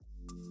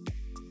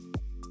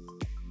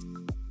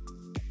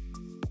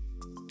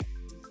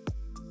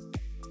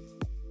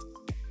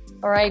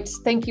All right.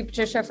 Thank you,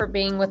 Patricia, for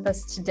being with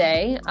us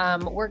today.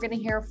 We're going to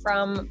hear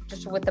from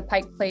Patricia with the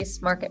Pike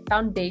Place Market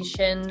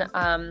Foundation,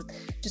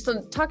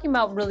 talking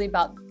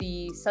about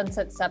the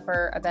Sunset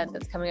Supper event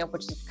that's coming up,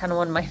 which is kind of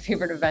one of my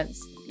favorite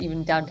events,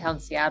 even downtown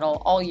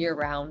Seattle, all year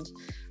round.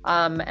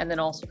 And then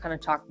also kind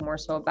of talk more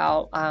so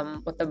about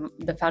what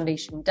the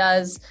foundation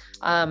does.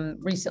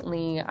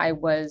 Recently, I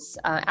was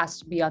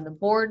asked to be on the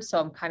board, so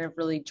I'm kind of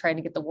really trying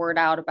to get the word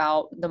out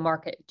about the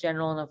market in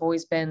general, and I've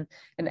always been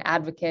an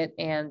advocate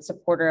and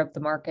supporter of the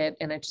market,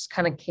 and it just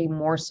kind of came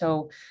more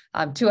so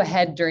to a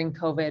head during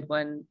COVID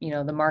when,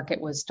 the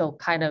market was still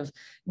kind of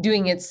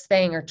doing its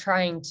thing or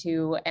trying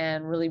to,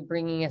 and really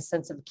bringing a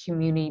sense of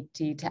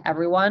community to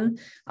everyone.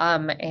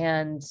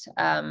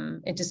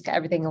 It just got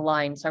everything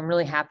aligned. So I'm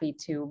really happy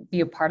to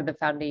be a part of the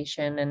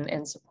foundation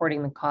and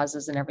supporting the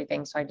causes and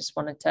everything. So I just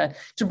wanted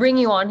to bring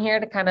you on here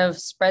to kind of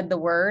spread the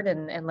word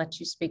and let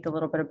you speak a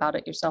little bit about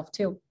it yourself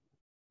too.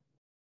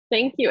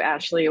 Thank you,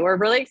 Ashley. We're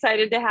really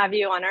excited to have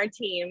you on our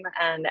team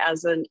and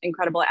as an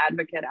incredible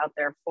advocate out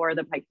there for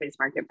the Pike Place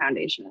Market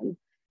Foundation.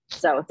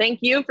 So thank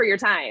you for your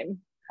time.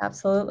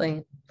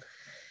 Absolutely.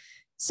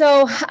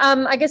 So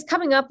I guess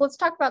coming up, let's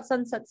talk about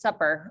Sunset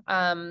Supper.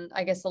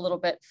 I guess a little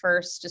bit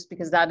first, just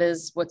because that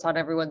is what's on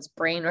everyone's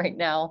brain right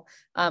now,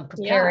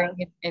 preparing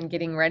and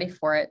getting ready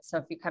for it. So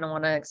if you kind of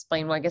want to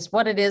explain,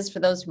 what it is for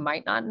those who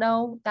might not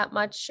know that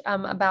much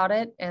about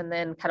it, and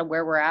then kind of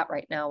where we're at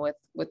right now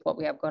with what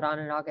we have going on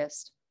in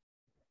August.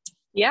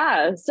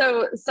 Yeah,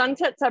 so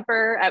Sunset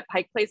Supper at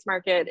Pike Place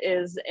Market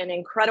is an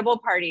incredible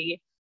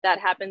party that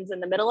happens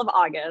in the middle of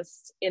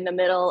August, in the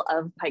middle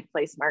of Pike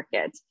Place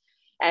Market.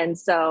 And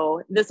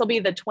so this will be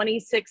the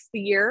 26th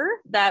year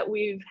that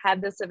we've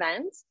had this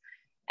event.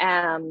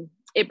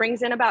 It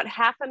brings in about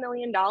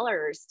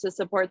 $500,000 to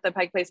support the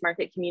Pike Place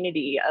Market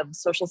community of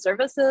social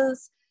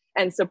services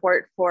and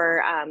support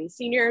for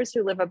seniors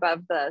who live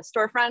above the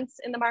storefronts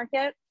in the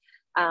market,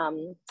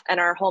 and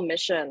our whole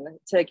mission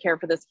to care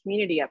for this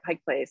community at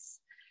Pike Place.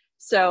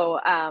 So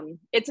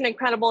it's an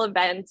incredible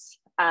event.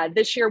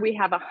 This year we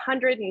have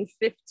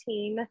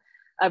 115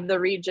 of the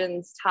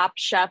region's top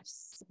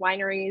chefs,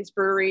 wineries,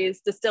 breweries,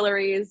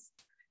 distilleries,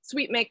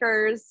 sweet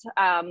makers,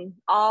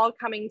 all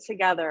coming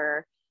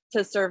together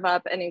to serve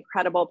up an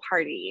incredible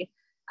party.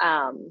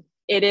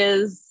 It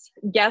is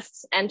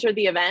guests enter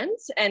the event,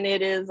 and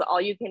it is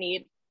all you can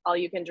eat, all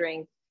you can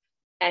drink,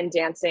 and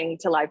dancing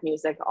to live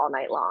music all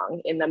night long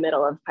in the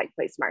middle of Pike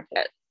Place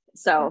Market.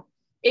 So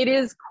it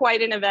is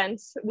quite an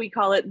event. We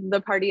call it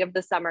the party of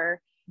the summer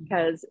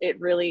because it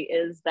really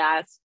is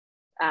that.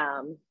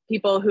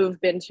 People who've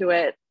been to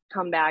it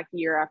come back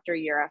year after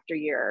year after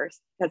year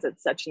because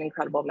it's such an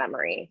incredible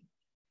memory.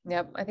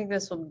 Yep. I think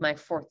this will be my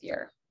 4th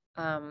year.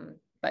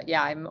 But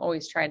yeah, I'm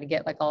always trying to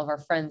get like all of our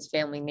friends,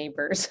 family,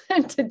 neighbors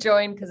to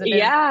join because it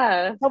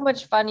is so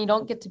much fun. You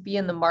don't get to be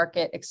in the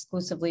market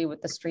exclusively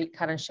with the street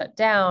kind of shut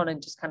down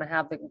and just kind of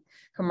have the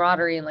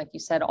camaraderie. And like you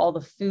said, all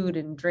the food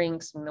and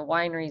drinks and the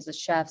wineries, the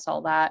chefs,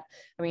 all that.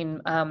 I mean,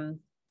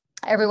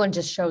 everyone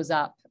just shows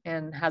up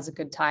and has a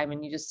good time,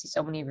 and you just see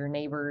so many of your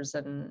neighbors,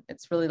 and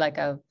it's really like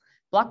a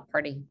block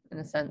party in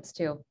a sense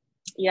too.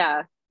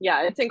 Yeah,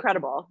 it's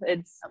incredible.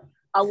 It's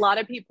a lot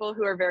of people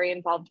who are very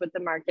involved with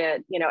the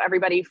market,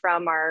 everybody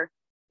from our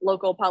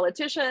local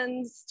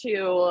politicians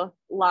to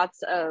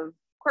lots of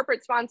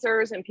corporate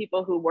sponsors and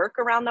people who work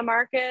around the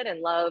market and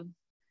love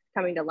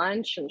coming to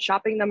lunch and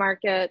shopping the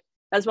market,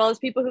 as well as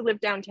people who live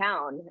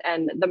downtown,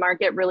 and the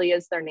market really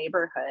is their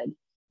neighborhood.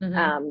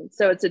 Mm-hmm.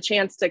 So it's a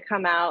chance to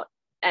come out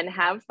and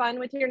have fun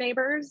with your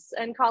neighbors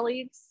and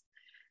colleagues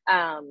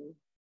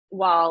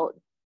while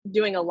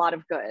doing a lot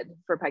of good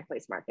for Pike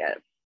Place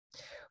Market.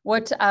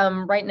 What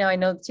right now, I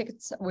know the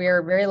tickets, we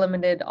are very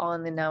limited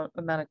on the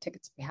amount of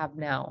tickets we have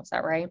now. Is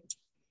that right?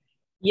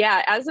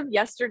 Yeah, as of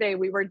yesterday,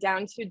 we were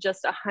down to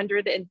just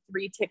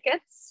 103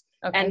 tickets,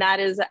 and that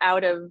is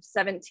out of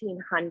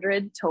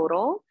 1,700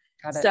 total.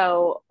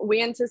 So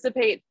we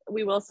anticipate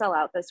we will sell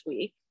out this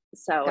week.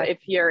 So if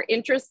you're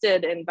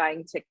interested in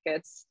buying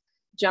tickets,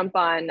 jump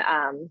on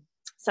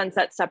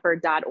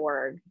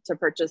sunsetsupper.org to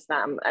purchase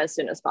them as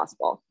soon as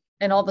possible.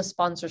 And all the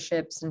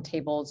sponsorships and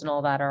tables and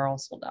all that are all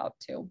sold out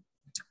too.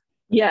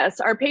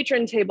 Yes, our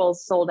patron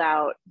tables sold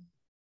out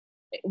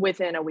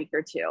within a week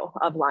or two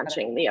of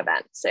launching the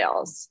event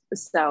sales.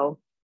 So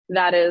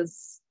that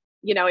is,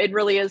 it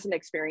really is an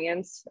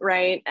experience,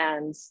 right?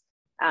 And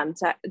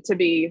to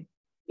be,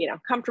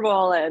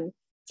 comfortable and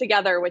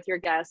together with your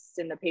guests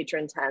in the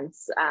patron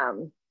tents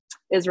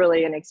is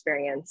really an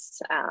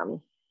experience.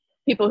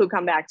 People who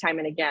come back time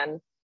and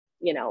again,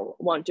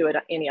 won't do it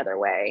any other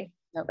way.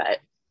 Nope. But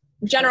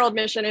general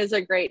admission is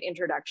a great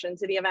introduction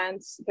to the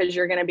event because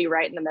you're going to be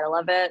right in the middle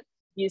of it.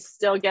 You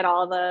still get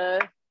all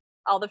the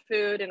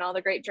food and all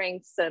the great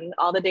drinks and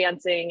all the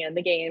dancing and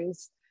the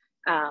games,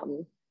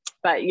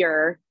 but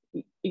you're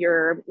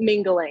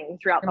mingling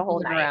throughout the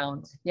whole night.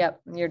 Around. Yep,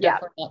 you're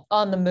definitely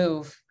on the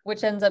move,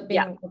 which ends up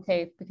being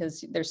okay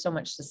because there's so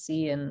much to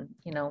see and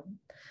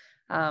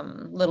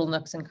little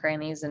nooks and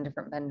crannies and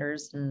different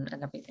vendors and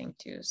everything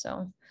too.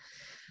 So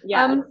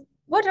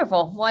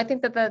Wonderful. Well, I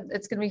think that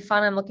it's going to be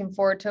fun. I'm looking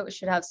forward to it. We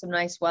should have some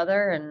nice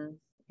weather and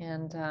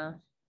it'll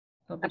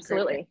be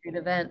Absolutely. great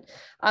event.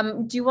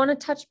 Do you want to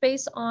touch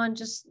base on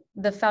just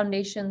the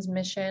foundation's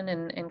mission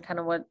and kind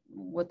of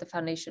what the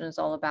foundation is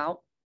all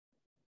about?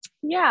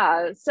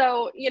 Yeah.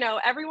 So,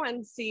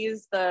 everyone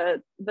sees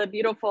the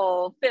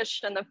beautiful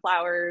fish and the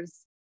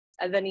flowers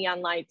and the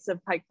neon lights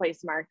of Pike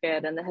Place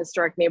Market and the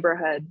historic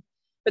neighborhood,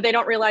 but they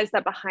don't realize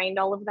that behind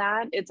all of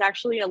that, it's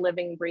actually a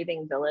living,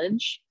 breathing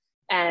village.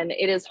 And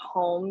it is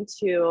home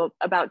to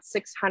about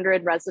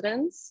 600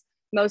 residents,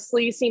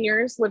 mostly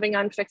seniors living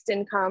on fixed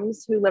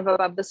incomes who live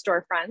above the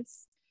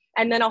storefronts,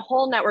 and then a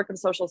whole network of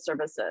social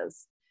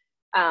services.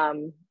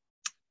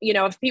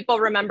 If people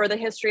remember the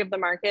history of the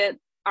market,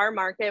 our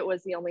market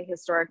was the only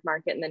historic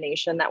market in the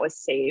nation that was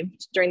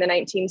saved during the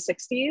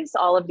 1960s.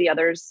 All of the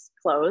others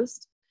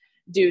closed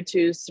due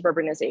to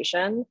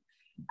suburbanization.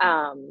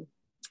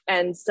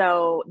 And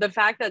so the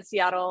fact that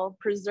Seattle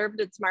preserved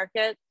its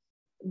market,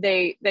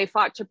 they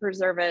fought to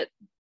preserve it.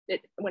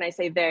 When I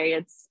say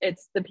they,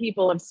 it's the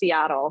people of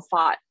Seattle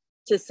fought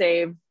to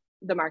save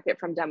the market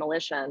from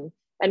demolition.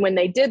 And when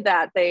they did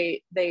that,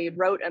 they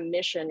wrote a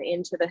mission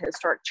into the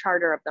historic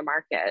charter of the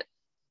market.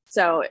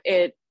 So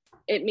it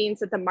means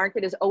that the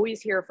market is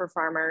always here for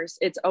farmers.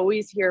 It's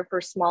always here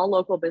for small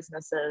local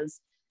businesses.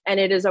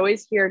 And it is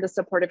always here to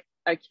support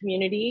a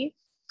community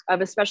of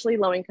especially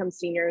low-income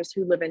seniors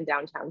who live in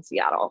downtown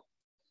Seattle.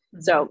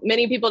 Mm-hmm. So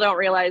many people don't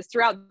realize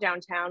throughout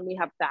downtown, we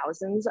have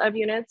thousands of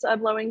units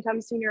of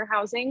low-income senior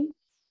housing.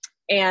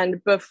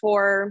 And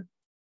before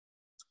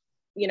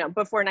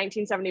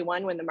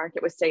 1971, when the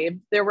market was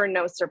saved, there were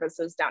no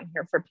services down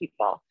here for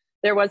people.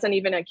 There wasn't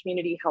even a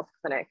community health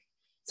clinic.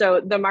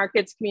 So the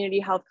market's community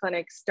health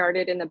clinic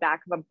started in the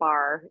back of a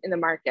bar in the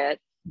market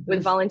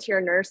with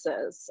volunteer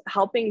nurses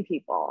helping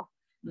people,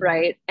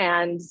 right?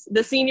 And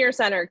the senior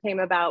center came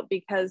about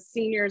because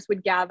seniors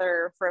would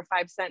gather for a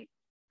 5-cent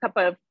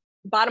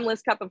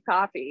bottomless cup of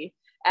coffee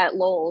at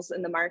Lowell's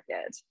in the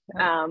market.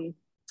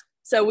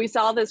 So we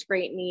saw this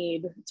great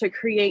need to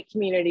create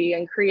community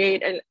and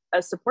create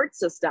a support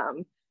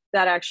system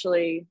that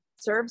actually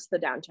serves the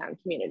downtown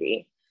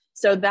community.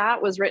 So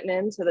that was written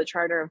into the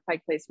charter of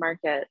Pike Place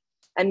Market.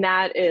 And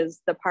that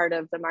is the part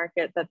of the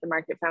market that the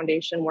Market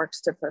Foundation works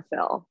to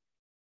fulfill.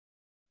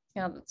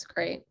 Yeah, that's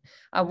great.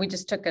 We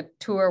just took a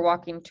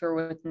walking tour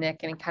with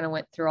Nick, and kind of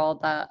went through all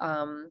the,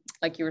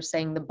 like you were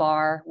saying, the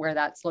bar where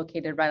that's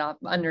located right off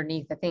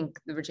underneath, I think,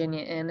 the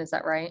Virginia Inn. Is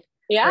that right?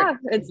 Yeah,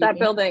 it's that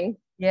building.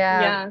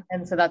 Yeah.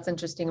 And so that's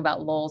interesting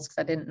about Lowell's, because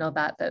I didn't know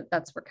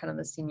that's where kind of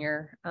the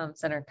senior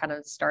center kind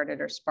of started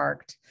or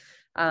sparked.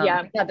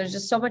 Yeah, there's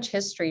just so much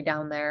history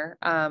down there.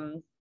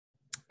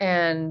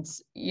 And,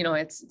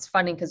 it's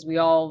funny because we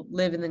all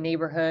live in the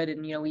neighborhood,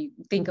 and, we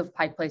think of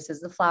Pike Place as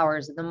the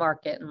flowers and the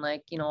market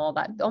and all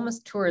that,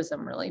 almost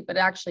tourism really, but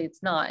actually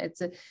it's not.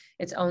 It's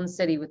its own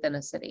city within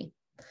a city.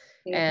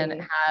 Mm-hmm. And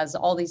it has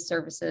all these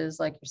services,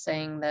 like you're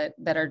saying,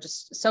 that are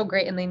just so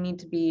great, and they need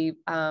to be,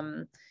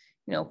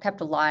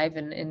 kept alive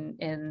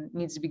and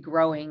needs to be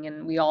growing.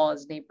 And we all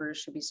as neighbors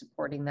should be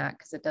supporting that,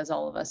 because it does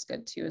all of us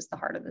good too, as the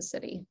heart of the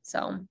city.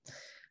 So,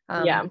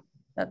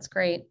 that's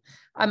great.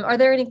 Are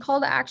there any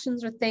call to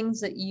actions or things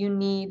that you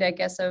need, I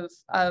guess,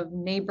 of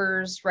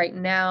neighbors right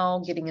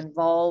now getting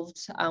involved?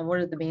 What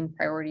are the main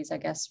priorities, I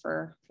guess,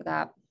 for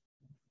that?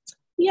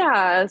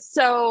 Yeah.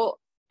 So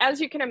as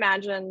you can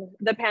imagine,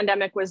 the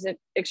pandemic was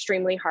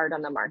extremely hard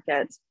on the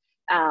market.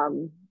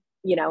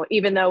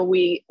 Even though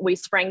we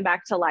sprang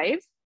back to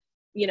life,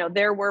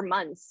 there were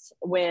months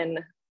when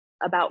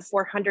about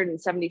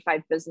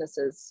 475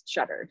 businesses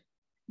shuttered,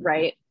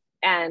 right?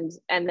 And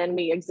then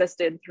we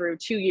existed through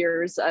 2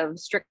 years of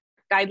strict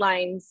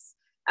guidelines,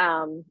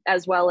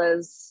 as well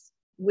as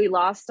we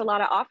lost a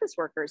lot of office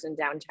workers in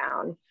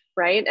downtown,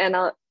 right?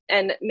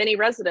 And many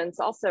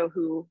residents also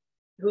who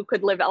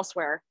could live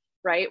elsewhere,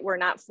 right? We're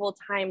not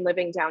full-time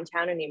living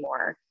downtown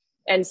anymore.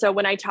 And so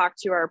when I talk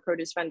to our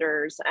produce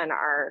vendors and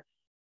our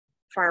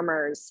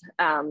farmers,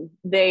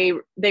 they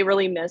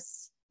really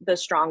miss the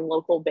strong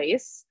local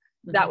base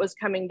that was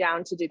coming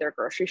down to do their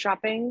grocery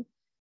shopping.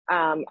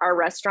 Our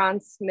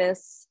restaurants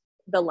miss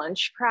the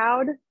lunch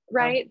crowd,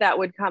 right? That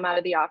would come out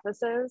of the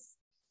offices.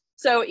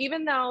 So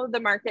even though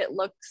the market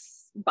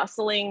looks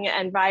bustling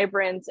and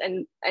vibrant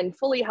and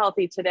fully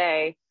healthy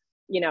today,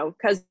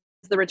 because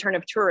the return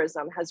of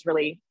tourism has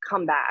really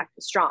come back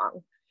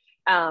strong.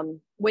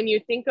 When you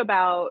think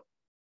about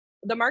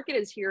the market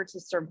is here to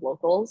serve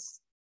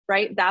locals,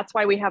 right? That's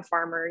why we have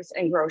farmers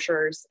and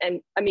grocers and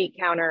a meat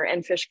counter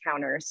and fish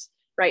counters,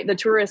 right? The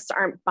tourists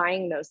aren't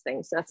buying those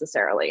things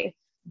necessarily.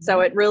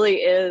 So it really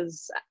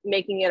is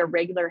making it a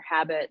regular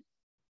habit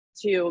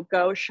to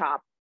go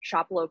shop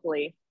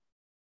locally,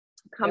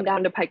 come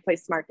down to Pike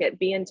Place Market,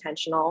 be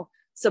intentional,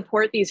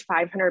 support these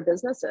 500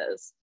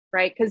 businesses,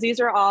 right? Because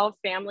these are all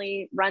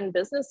family run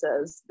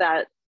businesses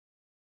that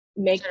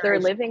make their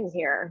living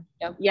here.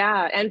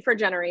 Yeah, and for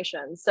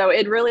generations. So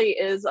it really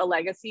is a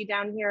legacy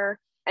down here,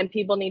 and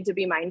people need to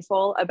be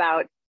mindful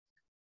about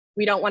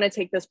we don't want to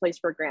take this place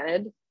for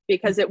granted,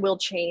 because it will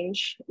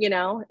change.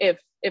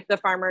 If the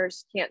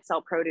farmers can't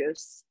sell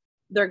produce,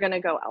 they're going to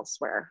go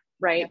elsewhere,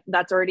 right? Yeah.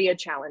 That's already a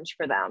challenge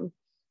for them.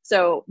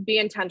 So be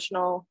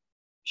intentional,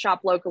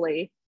 shop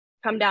locally,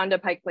 come down to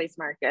Pike Place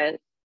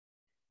Market.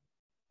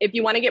 If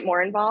you want to get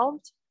more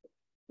involved,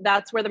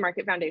 that's where the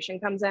Market Foundation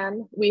comes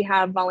in. We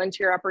have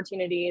volunteer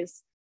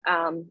opportunities.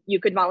 You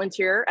could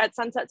volunteer at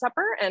Sunset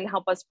Supper and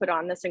help us put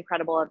on this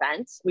incredible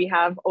event. We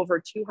have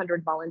over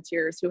 200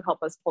 volunteers who help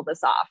us pull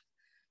this off.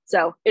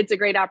 So it's a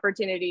great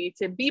opportunity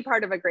to be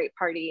part of a great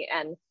party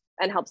and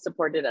help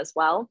support it as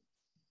well.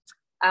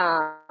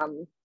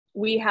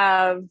 We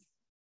have,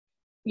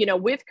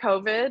 with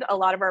COVID, a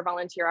lot of our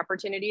volunteer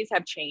opportunities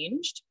have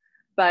changed.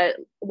 But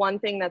one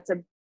thing that's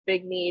a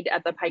big need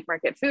at the Pike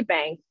Market Food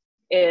Bank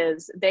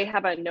is they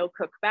have a no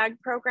cook bag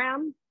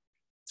program.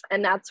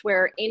 And that's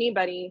where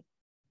anybody,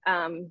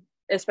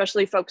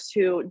 especially folks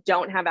who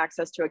don't have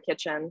access to a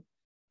kitchen,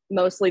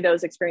 mostly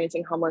those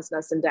experiencing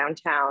homelessness in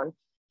downtown,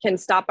 can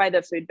stop by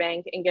the food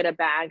bank and get a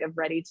bag of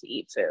ready to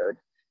eat food.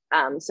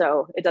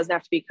 So it doesn't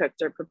have to be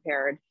cooked or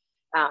prepared.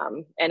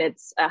 And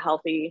it's a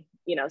healthy,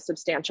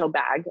 substantial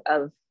bag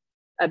of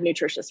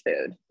nutritious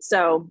food.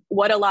 So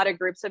what a lot of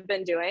groups have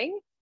been doing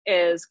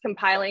is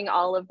compiling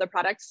all of the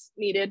products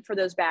needed for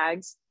those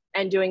bags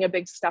and doing a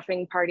big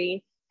stuffing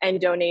party and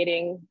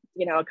donating,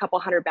 a couple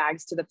hundred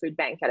bags to the food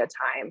bank at a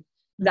time.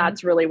 Mm-hmm.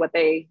 That's really what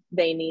they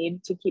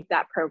need to keep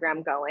that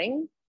program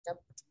going. Yep.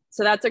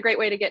 So that's a great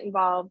way to get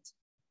involved.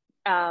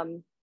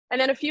 And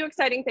then a few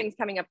exciting things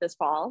coming up this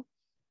fall.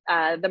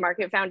 The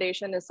Market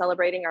Foundation is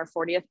celebrating our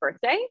 40th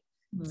birthday.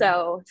 Mm-hmm.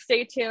 So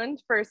stay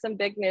tuned for some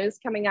big news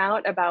coming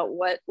out about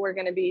what we're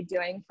going to be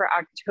doing for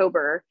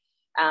October.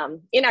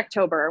 In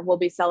October, we'll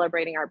be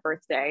celebrating our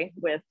birthday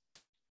with,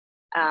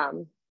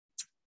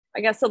 I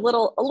guess a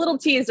little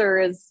teaser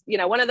is,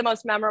 one of the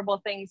most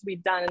memorable things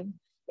we've done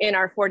in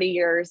our 40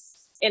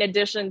 years, in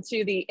addition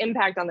to the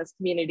impact on this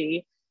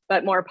community,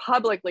 but more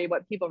publicly,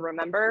 what people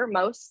remember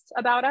most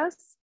about us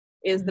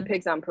is the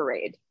Pigs on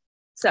Parade.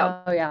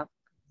 So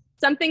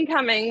something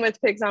coming with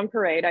Pigs on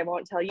Parade. I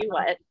won't tell you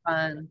what.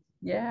 Fun.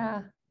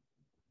 Yeah.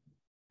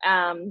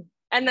 And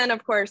then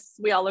of course,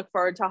 we all look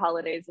forward to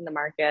holidays in the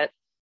market.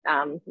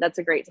 That's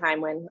a great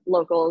time when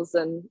locals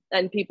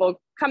and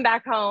people come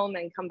back home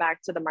and come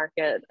back to the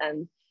market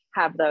and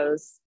have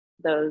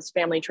those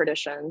family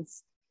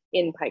traditions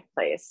in Pike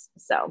Place.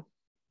 So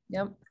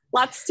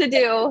lots to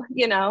do,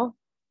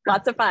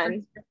 lots of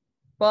fun.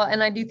 Well,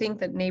 and I do think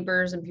that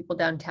neighbors and people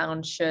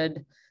downtown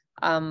should,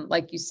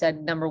 like you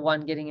said, number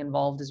one, getting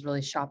involved is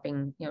really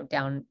shopping,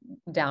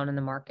 down in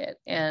the market.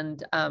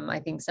 And I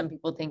think some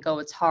people think, oh,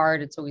 it's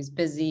hard, it's always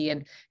busy,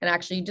 and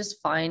actually you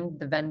just find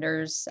the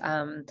vendors,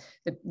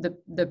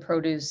 the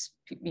produce,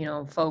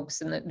 folks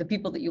and the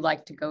people that you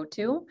like to go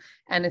to,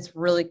 and it's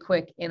really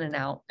quick in and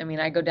out. I mean,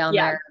 I go down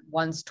there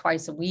once,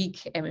 twice a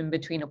week, and in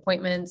between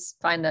appointments,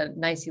 find a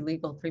nice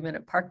illegal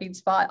 3-minute parking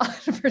spot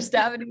on First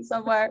Avenue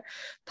somewhere,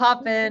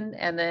 pop in,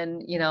 and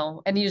then,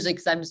 and usually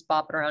because I'm just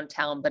bopping around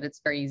town, but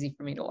it's very easy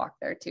for me to walk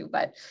there too.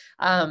 But,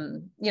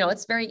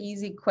 it's very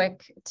easy,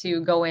 quick to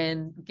go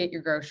in, get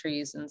your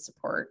groceries and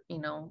support,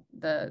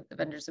 the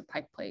vendors at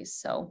Pike Place.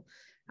 So,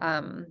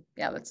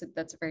 that's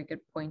a very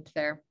good point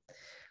there.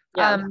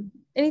 Yeah.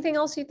 Anything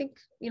else you think,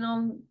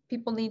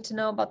 people need to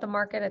know about the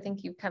market? I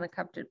think you kind of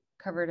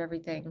covered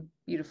everything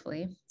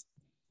beautifully.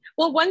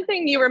 Well, one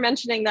thing you were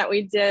mentioning that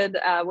we did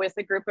with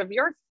a group of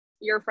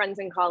your friends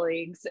and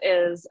colleagues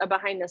is a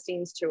behind the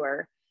scenes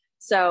tour.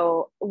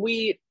 So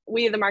we,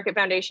 the Market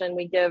Foundation,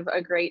 we give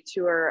a great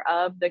tour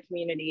of the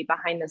community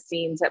behind the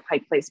scenes at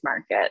Pike Place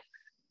Market.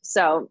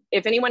 So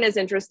if anyone is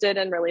interested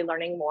in really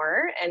learning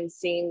more and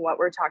seeing what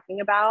we're talking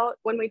about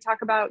when we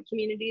talk about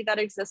community that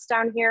exists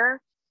down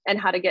here and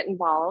how to get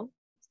involved,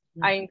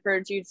 I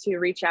encourage you to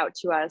reach out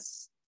to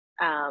us.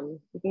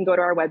 You can go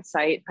to our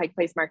website,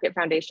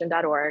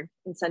 pikeplacemarketfoundation.org,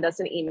 and send us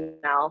an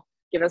email,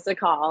 give us a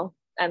call,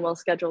 and we'll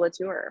schedule a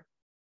tour.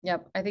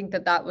 Yep. I think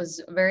that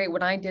was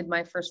when I did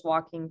my first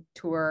walking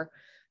tour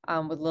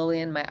with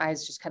Lillian, my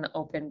eyes just kind of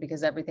opened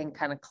because everything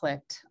kind of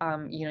clicked.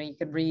 You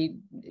could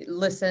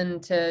listen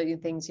to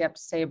things you have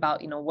to say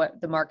about, what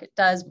the market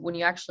does, but when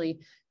you actually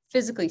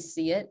physically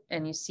see it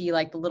and you see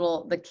like the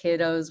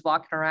kiddos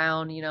walking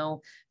around,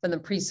 from the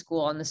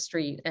preschool on the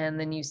street, and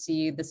then you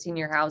see the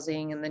senior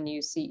housing, and then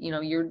you see,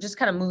 you're just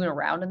kind of moving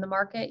around in the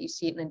market. You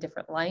see it in a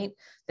different light,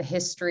 the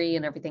history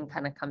and everything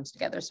kind of comes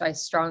together. So I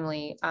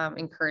strongly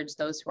encourage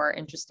those who are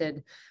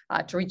interested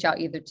to reach out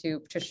either to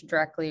Patricia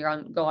directly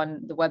or go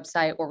on the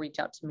website, or reach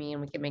out to me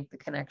and we can make the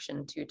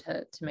connection to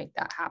make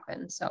that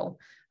happen. So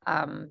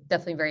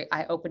definitely very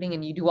eye-opening,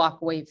 and you do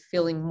walk away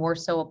feeling more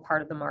so a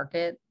part of the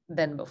market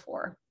than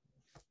before.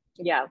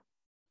 Yeah.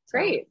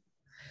 Great.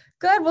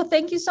 Good. Well,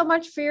 thank you so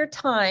much for your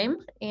time,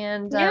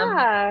 and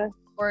look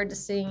forward to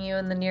seeing you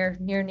in the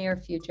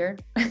near future.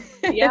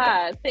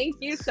 Yeah. Thank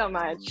you so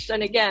much.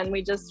 And again,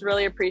 we just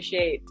really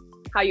appreciate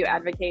how you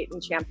advocate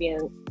and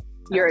champion.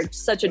 You're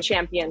such a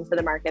champion for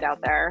the market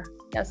out there.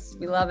 Yes,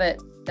 we love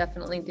it.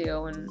 Definitely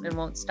do, and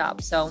won't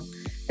stop. So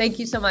Thank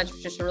you so much,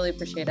 Patricia. Really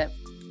appreciate it.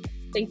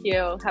 Thank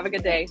you. Have a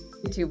good day.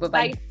 You too.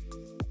 Bye-bye. Bye.